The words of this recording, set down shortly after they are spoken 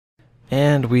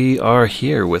And we are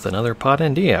here with another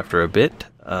PodND after a bit.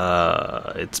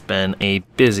 It's been a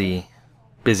busy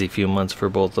few months for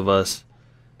both of us.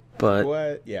 But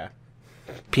What? Yeah.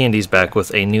 PND's back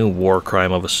with a new war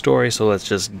crime of a story, so let's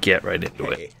just get right into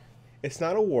it. It's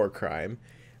not a war crime.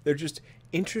 They're just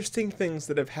interesting things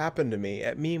that have happened to me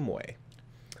at Meme Way.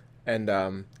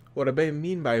 And what I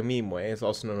mean by Meme Way is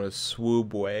also known as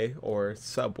Swoob Way or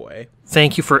Subway.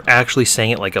 Thank you for actually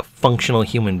saying it like a functional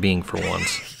human being for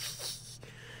once.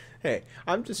 Hey,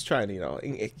 I'm just trying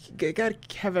to, gotta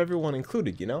have everyone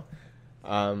included.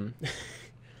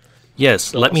 Yes,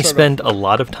 So let we'll me start spend a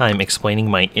lot of time explaining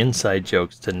my inside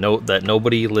jokes to note that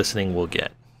nobody listening will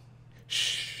get.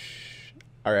 Shh.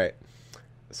 All right.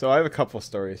 So I have a couple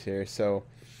stories here. So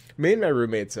me and my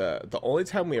roommates, the only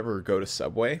time we ever go to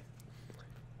Subway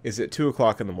is at 2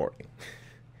 o'clock in the morning.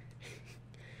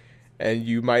 And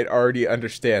you might already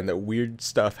understand that weird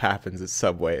stuff happens at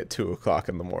Subway at 2 o'clock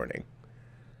in the morning.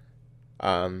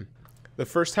 The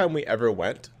first time we ever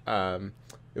went,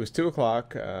 it was 2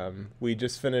 o'clock. We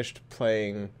just finished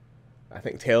playing, I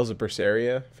think, Tales of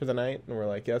Berseria for the night. And we're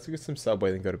like, yeah, let's get some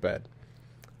Subway and go to bed.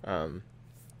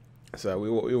 So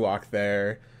we walked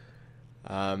there.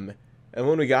 And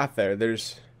when we got there,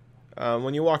 there's,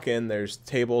 when you walk in, there's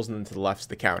tables and then to the left's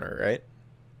the counter,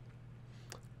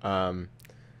 right?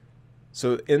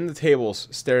 So in the tables,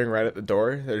 staring right at the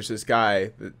door, there's this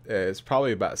guy that is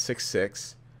probably about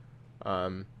 6'6".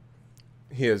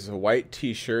 He has a white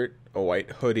t-shirt, a white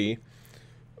hoodie,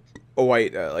 a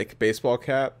white like baseball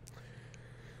cap,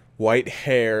 white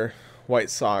hair, white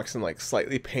socks, and like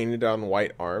slightly painted on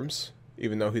white arms,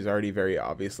 even though he's already very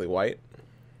obviously white.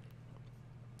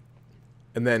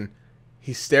 And then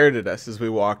he stared at us as we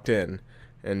walked in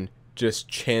and just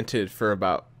chanted for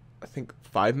about, I think,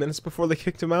 5 minutes before they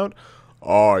kicked him out,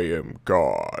 "I am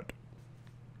God."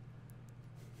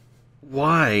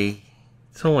 Why?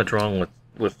 So much wrong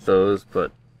with those,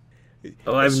 but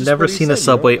I've just never what he seen a said,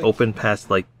 Subway like- open past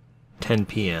like 10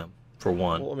 p.m. for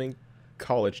one. Well, I mean,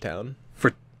 college town.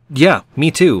 Yeah,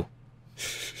 me too.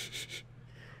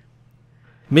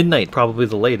 Midnight probably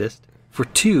the latest. For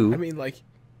two, I mean, like,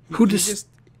 who he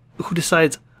who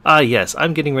decides, yes,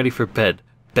 I'm getting ready for bed.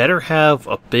 Better have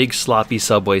a big sloppy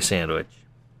Subway sandwich.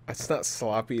 It's not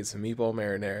sloppy, it's a meatball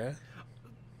marinara.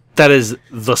 That is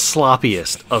the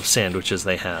sloppiest of sandwiches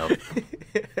they have.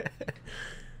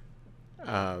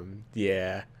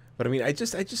 Yeah. But I mean, I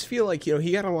just feel like,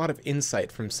 he got a lot of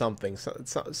insight from something.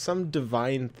 Some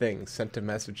divine thing sent a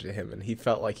message to him, and he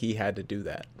felt like he had to do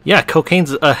that. Yeah,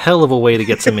 cocaine's a hell of a way to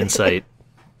get some insight.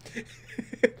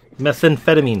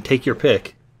 Methamphetamine, take your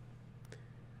pick.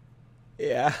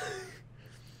 Yeah.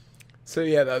 So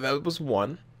yeah, that was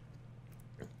one.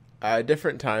 A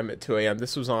different time at 2 a.m.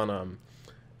 This was on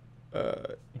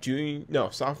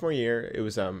sophomore year. It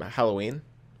was Halloween.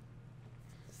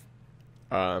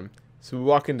 So we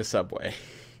walk into Subway.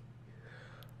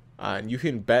 And you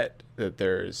can bet that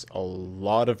there's a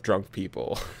lot of drunk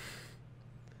people.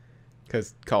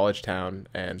 Because college town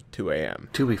and 2 a.m.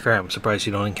 To be fair, I'm surprised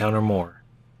you don't encounter more.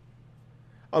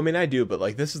 I mean, I do, but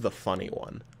like this is the funny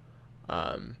one.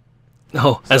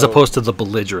 Oh, as So- opposed to the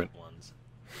belligerent ones.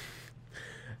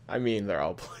 I mean, they're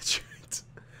all belligerent.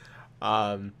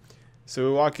 So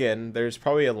we walk in. There's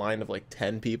probably a line of like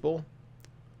 10 people.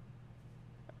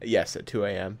 Yes, at 2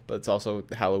 a.m. But it's also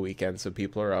Halloween weekend, so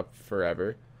people are up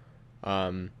forever.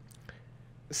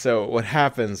 So what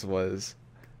happens was,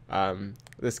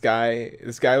 this guy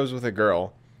was with a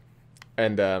girl,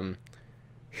 and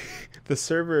the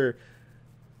server.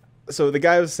 So the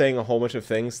guy was saying a whole bunch of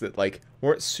things that like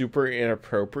weren't super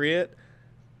inappropriate,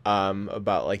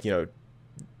 about like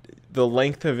the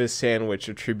length of his sandwich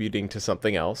attributing to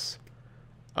something else.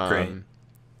 Great.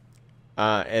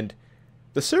 And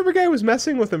the server guy was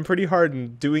messing with him pretty hard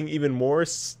and doing even more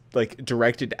like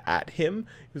directed at him.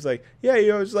 He was like, yeah,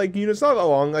 it's like, it's not that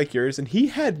long like yours. And he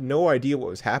had no idea what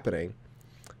was happening.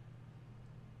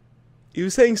 He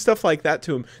was saying stuff like that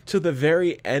to him to the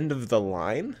very end of the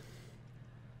line,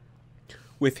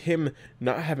 with him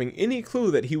not having any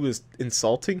clue that he was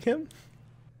insulting him.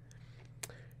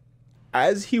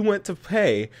 As he went to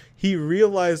pay, he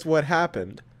realized what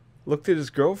happened, looked at his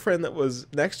girlfriend that was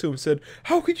next to him, said,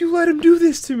 "How could you let him do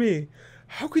this to me?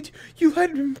 How could you let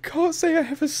him say I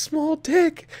have a small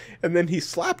dick?" And then he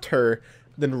slapped her,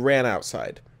 then ran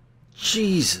outside.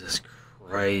 Jesus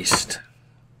Christ.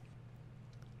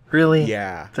 Really?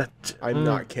 Yeah, I'm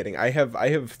not kidding. I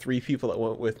have 3 people that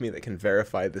went with me that can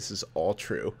verify this is all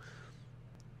true.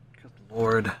 Good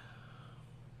Lord.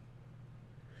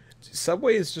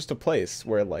 Subway is just a place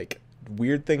where like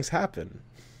weird things happen.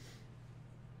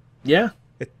 Yeah.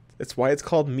 It's why it's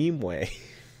called Meme Way.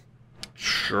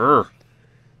 Sure.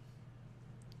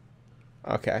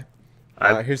 Okay.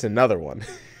 I- Here's another one.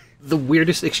 The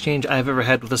weirdest exchange I've ever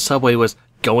had with a subway was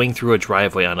going through a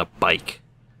driveway on a bike.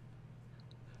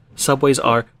 Subways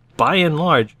are, by and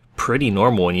large, pretty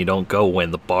normal when you don't go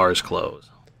when the bars close.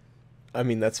 I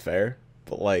mean, that's fair,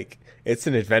 but like, it's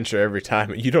an adventure every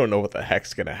time, and you don't know what the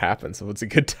heck's gonna happen, so it's a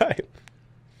good time.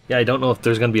 Yeah, I don't know if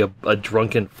there's going to be a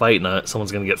drunken fight and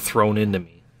someone's going to get thrown into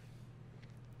me.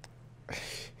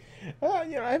 I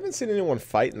haven't seen anyone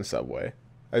fight in the subway.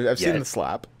 I've seen the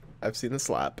slap. I've seen the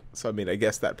slap, so I mean, I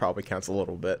guess that probably counts a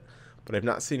little bit, but I've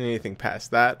not seen anything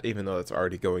past that, even though it's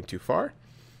already going too far.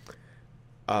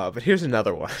 But here's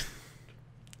another one.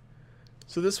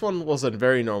 So this one was a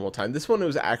very normal time. This one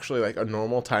was actually like a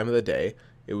normal time of the day.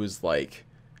 It was like,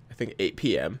 I think 8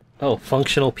 p.m. Oh,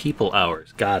 functional people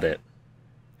hours. Got it.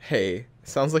 Hey,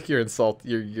 sounds like you're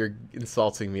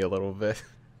insulting me a little bit.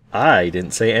 I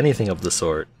didn't say anything of the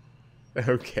sort.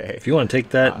 Okay. If you want to take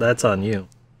that, that's on you.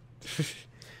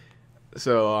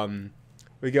 So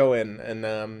we go in,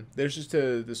 and there's just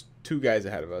there's two guys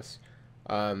ahead of us.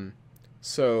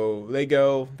 So they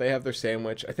have their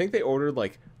sandwich. I think they ordered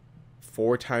like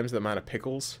 4 times the amount of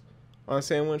pickles on a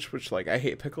sandwich, which, like, I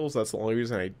hate pickles. That's the only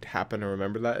reason I happen to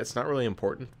remember that. It's not really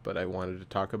important, but I wanted to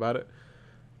talk about it.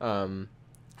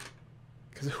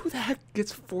 Because who the heck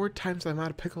gets 4 times the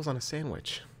amount of pickles on a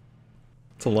sandwich?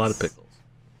 It's a lot of pickles.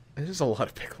 It is a lot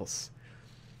of pickles.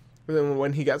 But then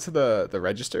when he got to the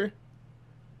register,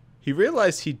 he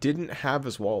realized he didn't have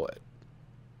his wallet.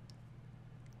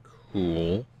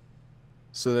 Cool.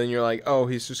 So then you're like, oh,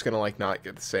 he's just going to, like, not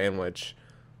get the sandwich.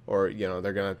 Or, you know,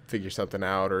 they're going to figure something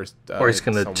out. Or he's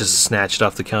going to just snatch it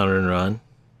off the counter and run.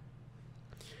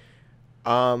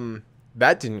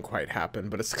 That didn't quite happen,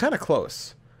 but it's kind of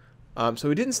close. So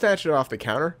he didn't snatch it off the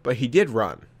counter, but he did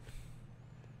run.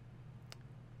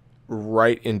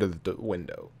 Right into the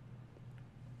window.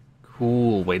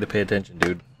 Cool. Way to pay attention,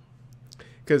 dude.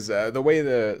 Because the way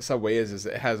the subway is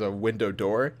it has a window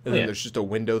door, and then there's just a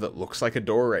window that looks like a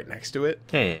door right next to it.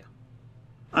 Hey,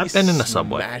 I've been in a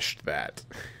subway. Smashed that.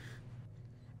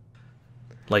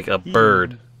 Like a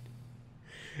bird.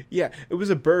 Yeah, it was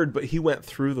a bird, but he went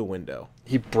through the window.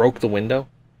 He broke the window?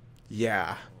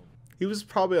 Yeah. He was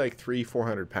probably like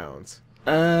 300-400 pounds.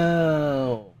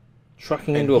 Oh.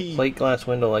 Trucking into a plate glass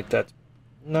window like that's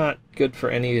not good for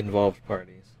any involved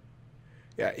parties.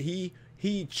 Yeah, he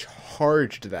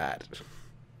charged that.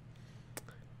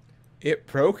 It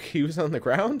broke. He was on the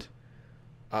ground.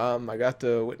 I got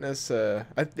to witness.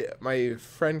 My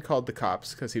friend called the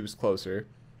cops because he was closer.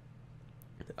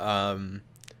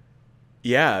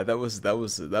 Yeah, that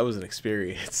was an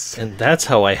experience. And that's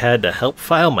how I had to help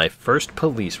file my first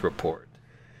police report.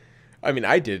 I mean,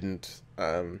 I didn't.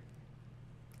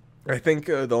 I think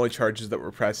the only charges that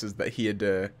were pressed is that he had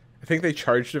to. I think they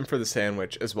charged him for the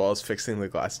sandwich as well as fixing the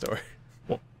glass door.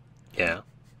 Well, yeah,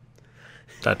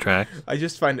 that tracks. I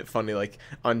just find it funny, I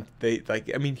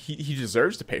mean, he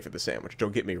deserves to pay for the sandwich.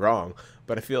 Don't get me wrong,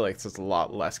 but I feel like it's just a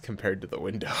lot less compared to the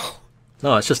window.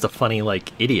 No, it's just a funny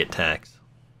idiot tax.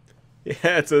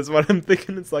 Yeah, it's what I'm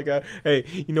thinking. It's like hey,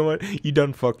 you know what? You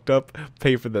done fucked up.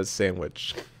 Pay for the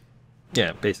sandwich.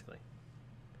 Yeah, basically.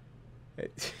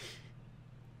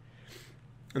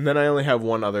 And then I only have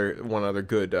one other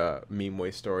good meme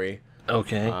way story.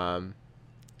 Okay.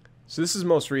 So this is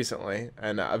most recently,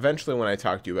 and eventually when I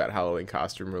talk to you about Halloween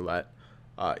costume roulette,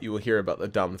 you will hear about the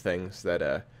dumb things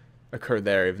that occurred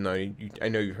there, even though I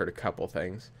know you've heard a couple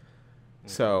things.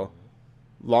 So,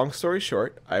 long story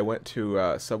short, I went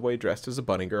to Subway dressed as a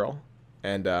bunny girl,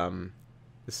 and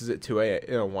this is at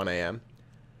 1 a.m.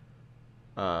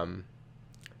 And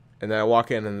then I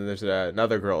walk in, and there's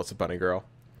another girl. It's a bunny girl.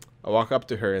 I walk up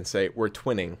to her and say, "We're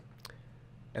twinning,"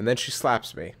 and then she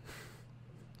slaps me,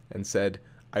 and said,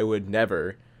 "I would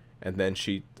never." And then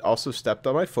she also stepped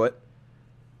on my foot,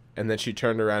 and then she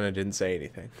turned around and didn't say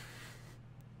anything.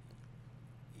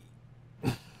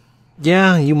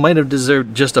 Yeah, you might have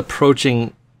deserved just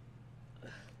approaching.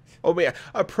 Oh, yeah,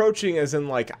 approaching as in,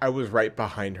 I was right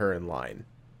behind her in line.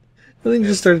 And then you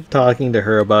just started talking to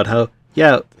her about how,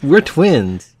 yeah, we're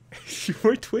twins.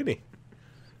 We're twinning.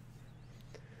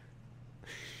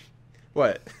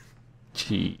 What?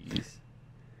 Jeez.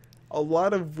 A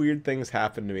lot of weird things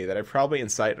happened to me that I probably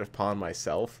incited upon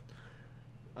myself.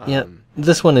 Yeah,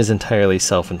 this one is entirely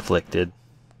self-inflicted.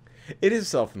 It is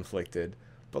self-inflicted,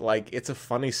 but, it's a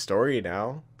funny story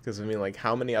now. Because, I mean,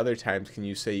 how many other times can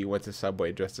you say you went to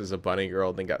Subway dressed as a bunny girl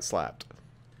and then got slapped?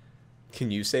 Can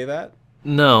you say that?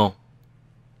 No.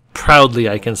 Proudly,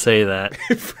 I can say that.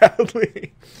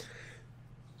 Proudly.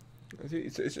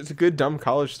 It's a good, dumb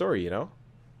college story, you know?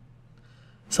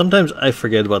 Sometimes I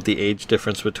forget about the age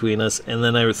difference between us, and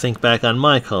then I would think back on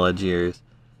my college years,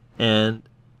 and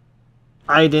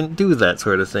I didn't do that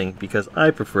sort of thing because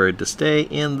I preferred to stay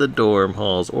in the dorm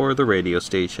halls or the radio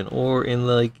station or in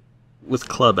with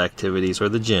club activities or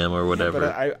the gym or whatever.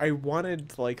 But I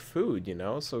wanted like food,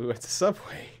 so we went to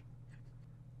Subway.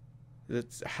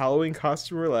 It's Halloween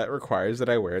costume roulette requires that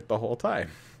I wear it the whole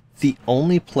time. The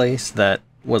only place that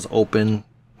was open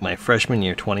my freshman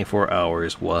year 24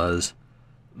 hours was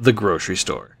the grocery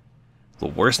store. The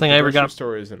worst thing I ever got... The grocery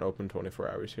store isn't open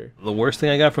 24 hours here. The worst thing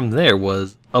I got from there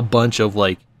was a bunch of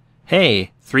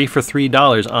hey, 3 for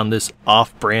 $3 on this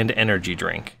off-brand energy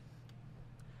drink.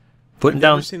 I've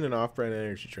never seen an off-brand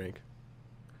energy drink.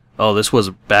 Oh, this was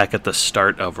back at the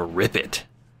start of Rip It.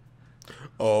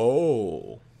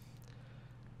 Oh.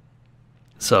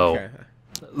 So, okay.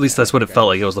 At least that's what it felt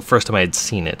like. It was the first time I had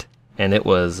seen it. And it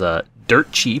was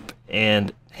dirt cheap.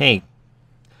 And, hey,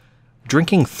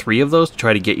 drinking 3 of those to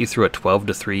try to get you through a 12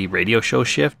 to 3 radio show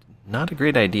shift, not a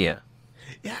great idea.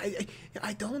 Yeah,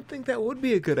 I don't think that would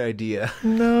be a good idea.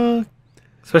 No.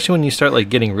 Especially when you start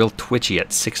getting real twitchy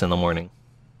at 6 in the morning.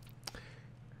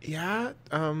 Yeah,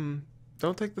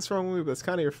 don't take this wrong way, but it's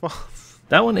kind of your fault.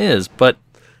 That one is, but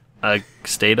I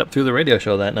stayed up through the radio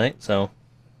show that night, so...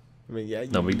 I mean, yeah,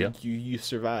 no big deal. You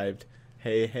survived.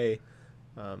 Hey.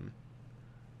 I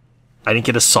didn't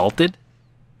get assaulted?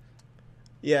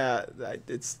 Yeah,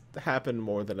 it's happened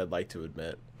more than I'd like to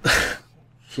admit.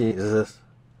 Jesus.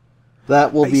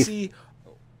 That will be... See,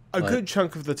 a good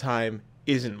chunk of the time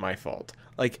isn't my fault.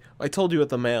 Like, I told you at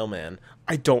the mailman,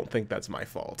 I don't think that's my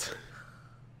fault.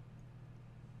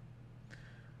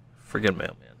 Forget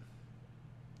mailman.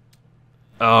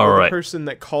 All right. The person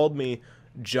that called me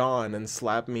John and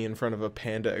slapped me in front of a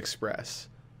Panda Express.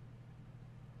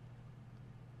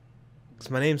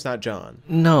 Because my name's not John.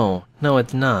 No,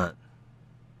 it's not.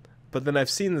 But then I've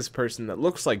seen this person that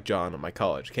looks like John on my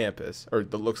college campus, or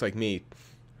that looks like me,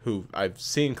 who I've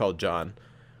seen called John.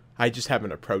 I just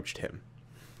haven't approached him.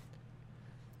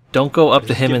 Don't go up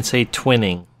to him and say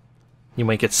twinning. You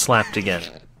might get slapped again.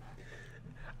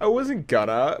 I wasn't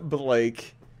gonna, but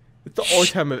it's the only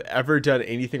time I've ever done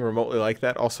anything remotely like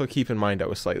that. Also, keep in mind I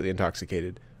was slightly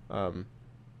intoxicated, because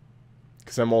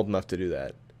I'm old enough to do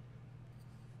that.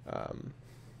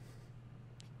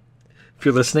 If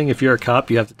you're listening, if you're a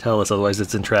cop, you have to tell us, otherwise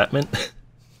it's entrapment.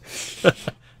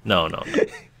 No.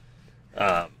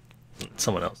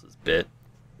 Someone else's bit.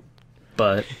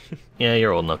 But, yeah,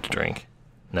 you're old enough to drink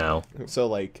now.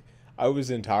 So, I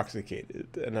was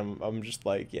intoxicated, and I'm just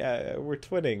yeah, we're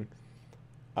twinning.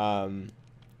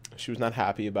 She was not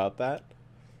happy about that.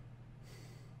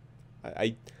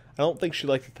 I don't think she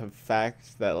liked the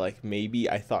fact that maybe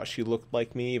I thought she looked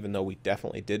like me, even though we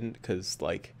definitely didn't, because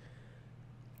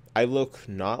I look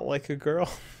not like a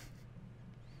girl.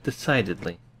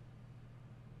 Decidedly.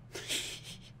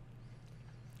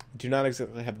 Do not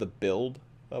exactly have the build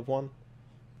of one.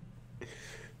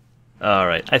 All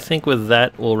right. I think with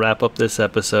that, we'll wrap up this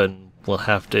episode. We'll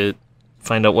have to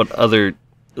find out what other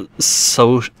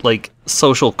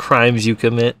social crimes you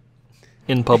commit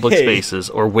in public spaces,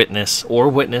 or witness.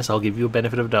 I'll give you a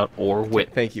benefit of doubt, or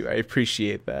witness. Thank you. I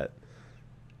appreciate that.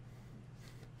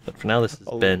 But for now, this has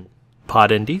been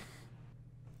PodND.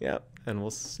 Yeah, and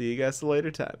we'll see you guys a later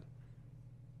time.